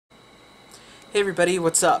Hey everybody,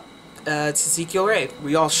 what's up? It's Ezekiel Ray.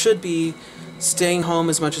 We all should be staying home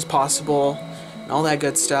as much as possible and all that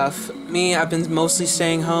good stuff. Me, I've been mostly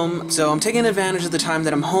staying home, so I'm taking advantage of the time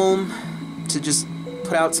that I'm home to just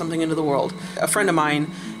put out something into the world. A friend of mine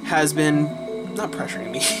has been, not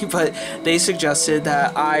pressuring me, but they suggested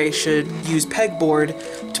that I should use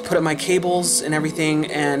pegboard to put up my cables and everything,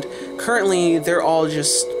 and currently they're all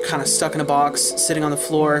just kind of stuck in a box, sitting on the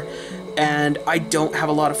floor, and I don't have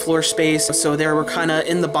a lot of floor space, so they were kind of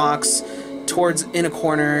in the box in a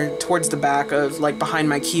corner towards the back of, like, behind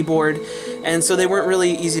my keyboard, and so they weren't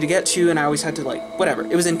really easy to get to, and I always had to, like, whatever,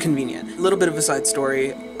 it was inconvenient. A little bit of a side story.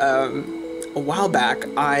 A while back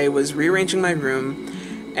I was rearranging my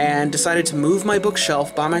room and decided to move my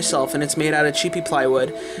bookshelf by myself, and it's made out of cheapy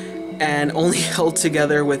plywood and only held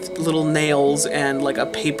together with little nails and like a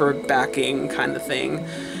paper backing kind of thing.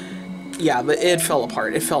 Yeah, but it fell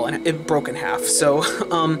apart. It broke in half. So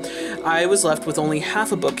I was left with only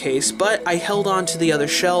half a bookcase, but I held on to the other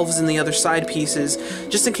shelves and the other side pieces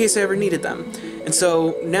just in case I ever needed them. And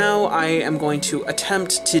so now I am going to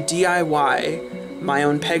attempt to DIY my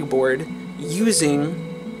own pegboard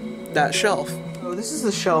using that shelf. So this is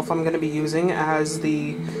the shelf I'm going to be using as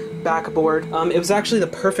the backboard. It was actually the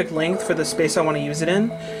perfect length for the space I want to use it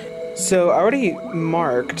in. So I already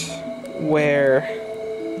marked where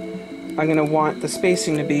I'm going to want the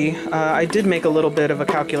spacing to be. I did make a little bit of a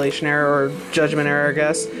calculation error, or judgment error, I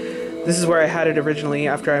guess. This is where I had it originally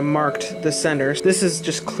after I marked the center. This is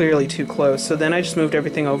just clearly too close, so then I just moved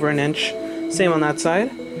everything over an inch. Same on that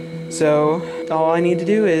side. So all I need to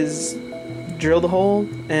do is drill the hole,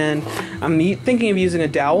 and I'm thinking of using a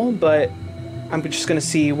dowel, but I'm just going to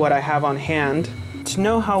see what I have on hand. To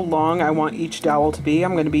know how long I want each dowel to be,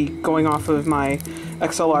 I'm going to be going off of my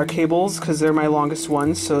XLR cables because they're my longest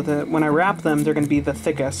ones, so that when I wrap them, they're going to be the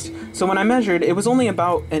thickest. So when I measured, it was only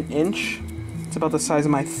about an inch. It's about the size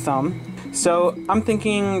of my thumb. So I'm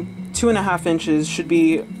thinking 2.5 inches should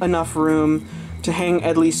be enough room to hang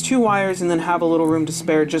at least 2 wires and then have a little room to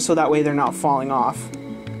spare, just so that way they're not falling off.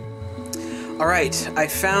 Alright, I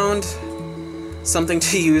found something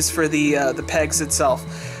to use for the pegs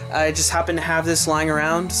itself. I just happen to have this lying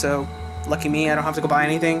around, so lucky me, I don't have to go buy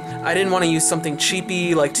anything. I didn't want to use something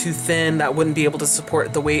cheapy, like too thin, that wouldn't be able to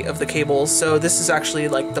support the weight of the cables, so this is actually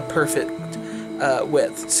like the perfect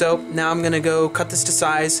width. So now I'm gonna go cut this to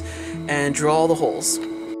size and drill all the holes.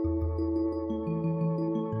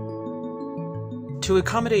 To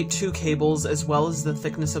accommodate 2 cables as well as the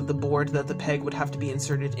thickness of the board that the peg would have to be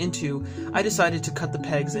inserted into, I decided to cut the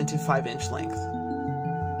pegs into 5-inch length.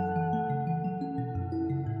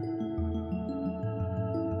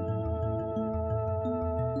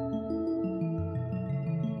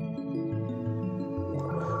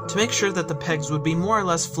 To make sure that the pegs would be more or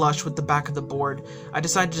less flush with the back of the board, I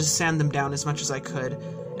decided to sand them down as much as I could.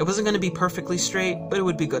 It wasn't going to be perfectly straight, but it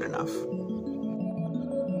would be good enough.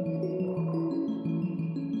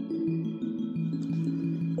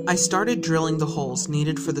 I started drilling the holes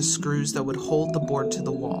needed for the screws that would hold the board to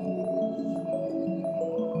the wall.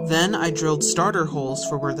 Then I drilled starter holes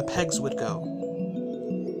for where the pegs would go.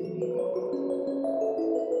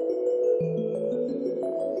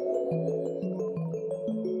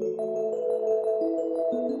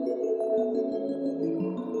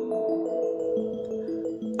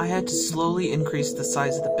 I had to slowly increase the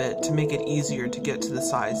size of the bit to make it easier to get to the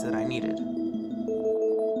size that I needed.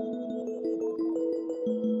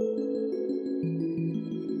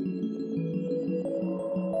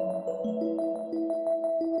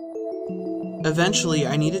 Eventually,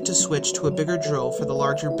 I needed to switch to a bigger drill for the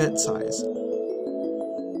larger bit size.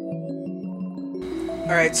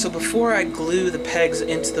 Alright, so before I glue the pegs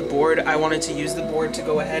into the board, I wanted to use the board to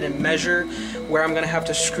go ahead and measure where I'm going to have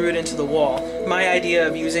to screw it into the wall. My idea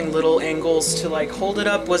of using little angles to like hold it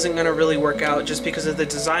up wasn't going to really work out just because of the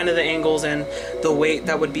design of the angles and the weight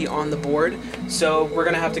that would be on the board. So we're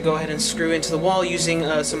going to have to go ahead and screw into the wall using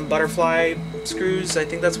some butterfly screws, I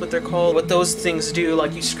think that's what they're called. What those things do,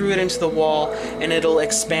 like you screw it into the wall and it'll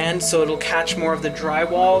expand so it'll catch more of the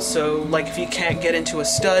drywall, so like if you can't get into a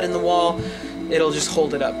stud in the wall, it'll just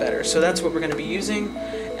hold it up better. So that's what we're going to be using,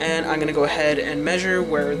 and I'm going to go ahead and measure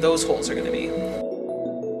where those holes are going to be.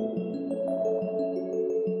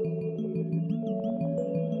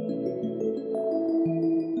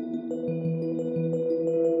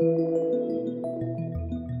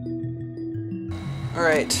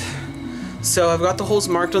 Alright, so I've got the holes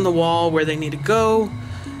marked on the wall where they need to go.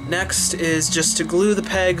 Next is just to glue the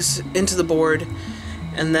pegs into the board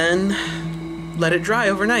and then let it dry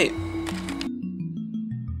overnight.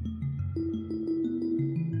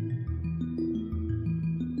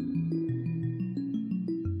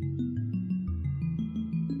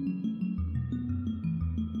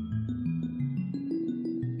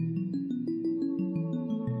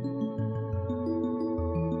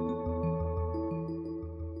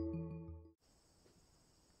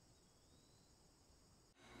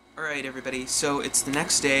 Alright everybody, so it's the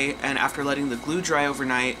next day, and after letting the glue dry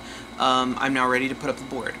overnight, I'm now ready to put up the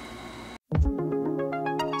board.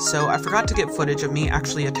 So I forgot to get footage of me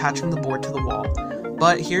actually attaching the board to the wall,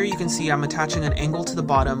 but here you can see I'm attaching an angle to the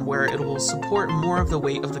bottom where it will support more of the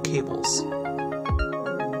weight of the cables.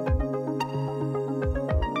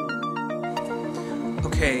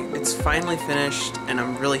 Okay, it's finally finished, and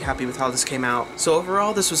I'm really happy with how this came out. So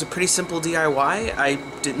overall, this was a pretty simple DIY. I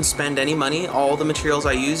didn't spend any money. All the materials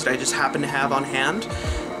I used, I just happened to have on hand,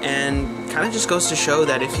 and kind of just goes to show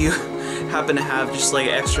that if you happen to have just like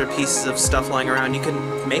extra pieces of stuff lying around, you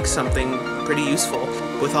can make something pretty useful.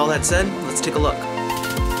 With all that said, let's take a look.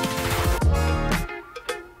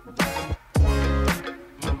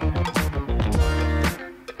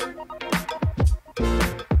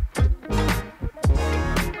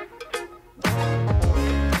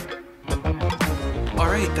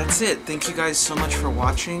 Alright, that's it. Thank you guys so much for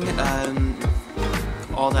watching.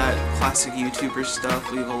 All that classic YouTuber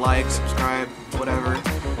stuff. Leave a like, subscribe, whatever.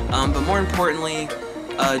 But more importantly,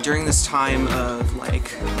 during this time of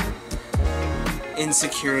like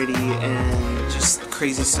insecurity and just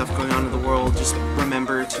crazy stuff going on in the world, just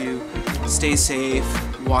remember to stay safe,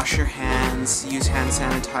 wash your hands, use hand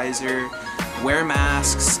sanitizer, wear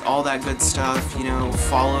masks, all that good stuff, you know,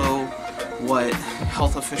 follow what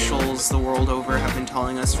health officials the world over have been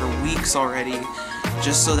telling us for weeks already,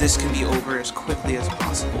 just so this can be over as quickly as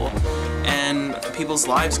possible and people's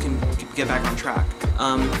lives can get back on track.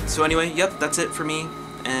 So anyway, yep, that's it for me,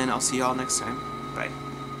 and I'll see y'all next time. Bye.